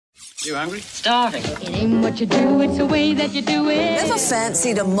You hungry? Starving. It ain't what you do, it's the way that you do it. Never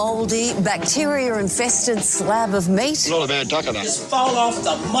fancied a mouldy, bacteria-infested slab of meat? Not a bad tucker, though. Just fall off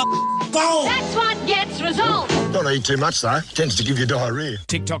the bone. That's what gets results. Don't eat too much, though. Tends to give you diarrhea.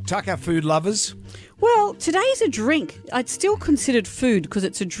 TikTok tucker, food lovers. Well, today's a drink. I'd still consider it food because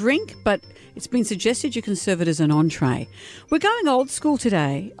it's a drink, but it's been suggested you can serve it as an entree. We're going old school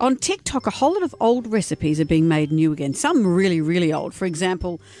today. On TikTok, a whole lot of old recipes are being made new again. Some really, really old. For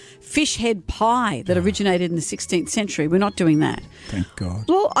example, fish head pie that originated in the 16th century. We're not doing that. Thank God.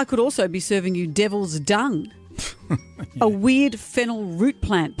 Well, I could also be serving you devil's dung. A weird fennel root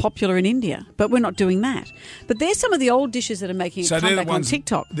plant popular in India, but we're not doing that. But there's some of the old dishes that are making a comeback on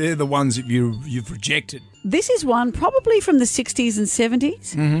TikTok. They're the ones that you've rejected. This is one probably from the 60s and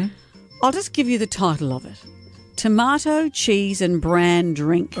 70s. Mm-hmm. I'll just give you the title of it. Tomato, cheese and bran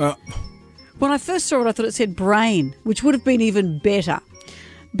drink. When I first saw it, I thought it said brain, which would have been even better.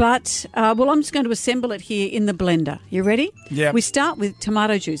 But, well, I'm just going to assemble it here in the blender. You ready? Yeah. We start with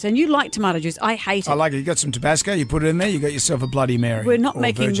tomato juice. And you like tomato juice. I hate it. I like it. You got some Tabasco, you put it in there, you got yourself a Bloody Mary. We're not or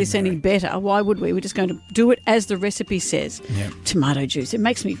making Virgin this any Mary. better. Why would we? We're just going to do it as the recipe says. Yeah. Tomato juice. It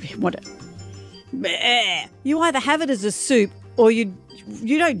makes me want it. Bleh. You either have it as a soup or you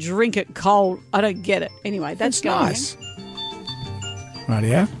don't drink it cold. I don't get it. Anyway, that's It's going nice. Right,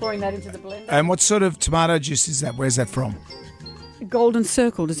 yeah. in. Pouring that into the blender. And what sort of tomato juice is that? Where's that from? Golden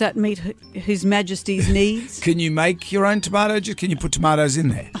Circle. Does that meet His Majesty's needs? Can you make your own tomato juice? Can you put tomatoes in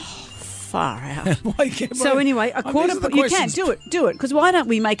there? Far out. Why can't- So anyway, a quarter. these are the You can questions. do it. Because why don't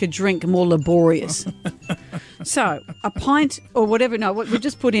we make a drink more laborious? So a pint or whatever. No, we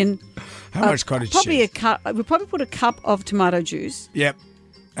just put in. How much cottage probably cheese? a cup. We probably put a cup of tomato juice. Yep.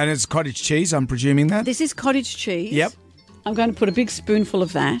 And it's cottage cheese, I'm presuming that? This is cottage cheese. Yep. I'm going to put a big spoonful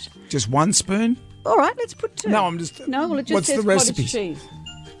of that. Just one spoon? All right, let's put two. No, I'm just... No, well, it just What's says the recipe? cottage cheese.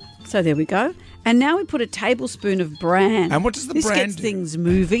 So there we go. And now we put a tablespoon of bran. And what does the this bran gets do? things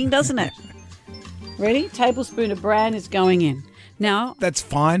moving, doesn't it? Ready? Tablespoon of bran is going in. Now, That's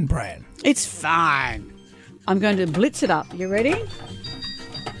fine, Bran. it's fine. I'm going to blitz it up. You ready?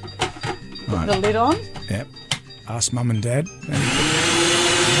 Right. The lid on. Yep. Ask Mum and Dad.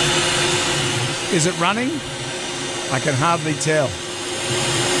 Is it running? I can hardly tell.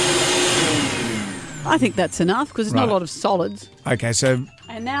 I think that's enough because there's not Right. a lot of solids. Okay, so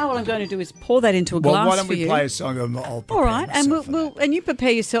And now what I'm going to do is pour that into a glass why don't for we you. play a song? I'll prepare All right, and myself. and you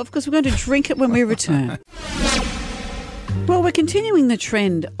prepare yourself because we're going to drink it when we return. Well, we're continuing the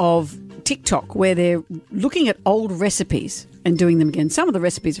trend of TikTok where they're looking at old recipes and doing them again. Some of the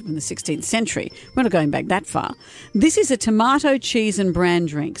recipes are from the 16th century. We're not going back that far. This is a tomato, cheese and bran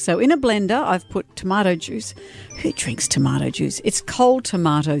drink. So in a blender, I've put tomato juice. Who drinks tomato juice? It's cold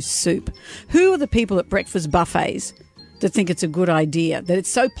tomato soup. Who are the people at breakfast buffets that think it's a good idea, that it's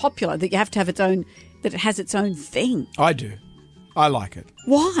so popular that you have to have its own, that it has its own thing? I do. I like it.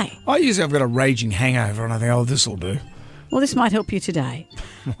 Why? I've got a raging hangover and I think, this will do. Well, this might help you today.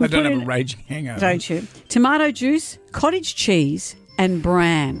 I don't put have in- a raging hangover. Don't you? Tomato juice, cottage cheese, and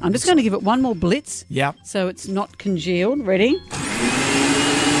bran. I'm just going to give it one more blitz. Yep. So it's not congealed. Ready?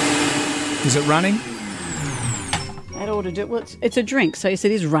 Is it running? That ought to do it. Well, it's a drink, so yes,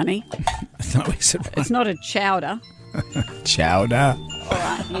 it is runny. No, is it running? It's not a chowder. Chowder. All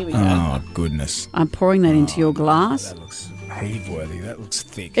right, here we go. Oh, goodness. I'm pouring that into your glass. That looks heave-worthy. That looks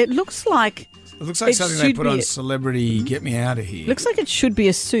thick. It looks like It looks like it something they should put be on a- Celebrity Get Me Out of Here. looks like it should be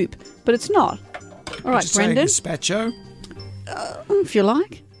a soup, but it's not. All right, Just say Brendan, gazpacho. if you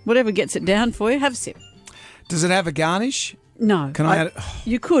like, whatever gets it down for you, have a sip. Does it have a garnish? No, Can I add?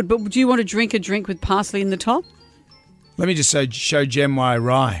 You could, but do you want to drink a drink with parsley in the top? Let me just show Jem why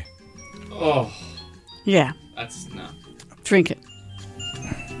rye. Oh, Yeah, that's no. drink it.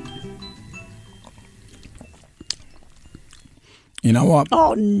 You know what?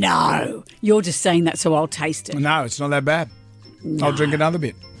 Oh, no. You're just saying that so I'll taste it. No, it's not that bad. I'll drink another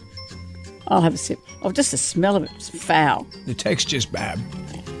bit. I'll have a sip. Oh, just the smell of it is foul. The texture's bad.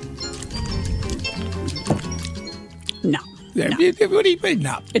 No. Yeah, No. What do you mean?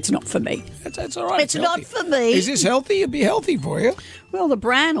 No, It's not for me. that's all right. It's not healthy. for me. Is this healthy? It'd be healthy for you. Well, the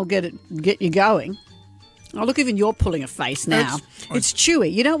bran will get you going. Oh, look, even you're pulling a face now. It's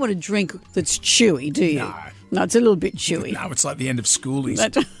chewy. You don't want a drink that's chewy, do you? No. No, it's a little bit chewy. No, it's like the end of schoolies.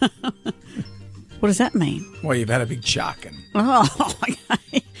 What does that mean? Well, you've had a big chuck and Oh,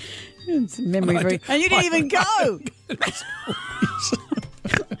 okay. It's memory I very... did- And you didn't even go.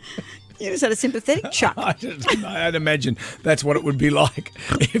 You just had a sympathetic chuck. I'd imagine that's what it would be like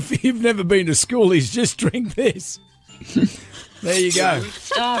if you've never been to schoolies. Just drink this. There you go.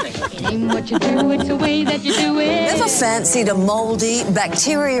 It ain't what you do, it's the way that you do it. Ever fancied a mouldy,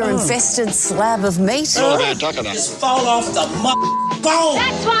 bacteria-infested slab of meat? All about tucker nut. Just fall off the bone.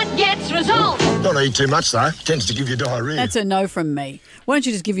 That's what gets results. Don't eat too much, though. Tends to give you diarrhea. That's a no from me. Why don't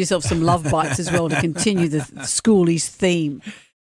you just give yourself some love bites as well to continue the schoolies theme?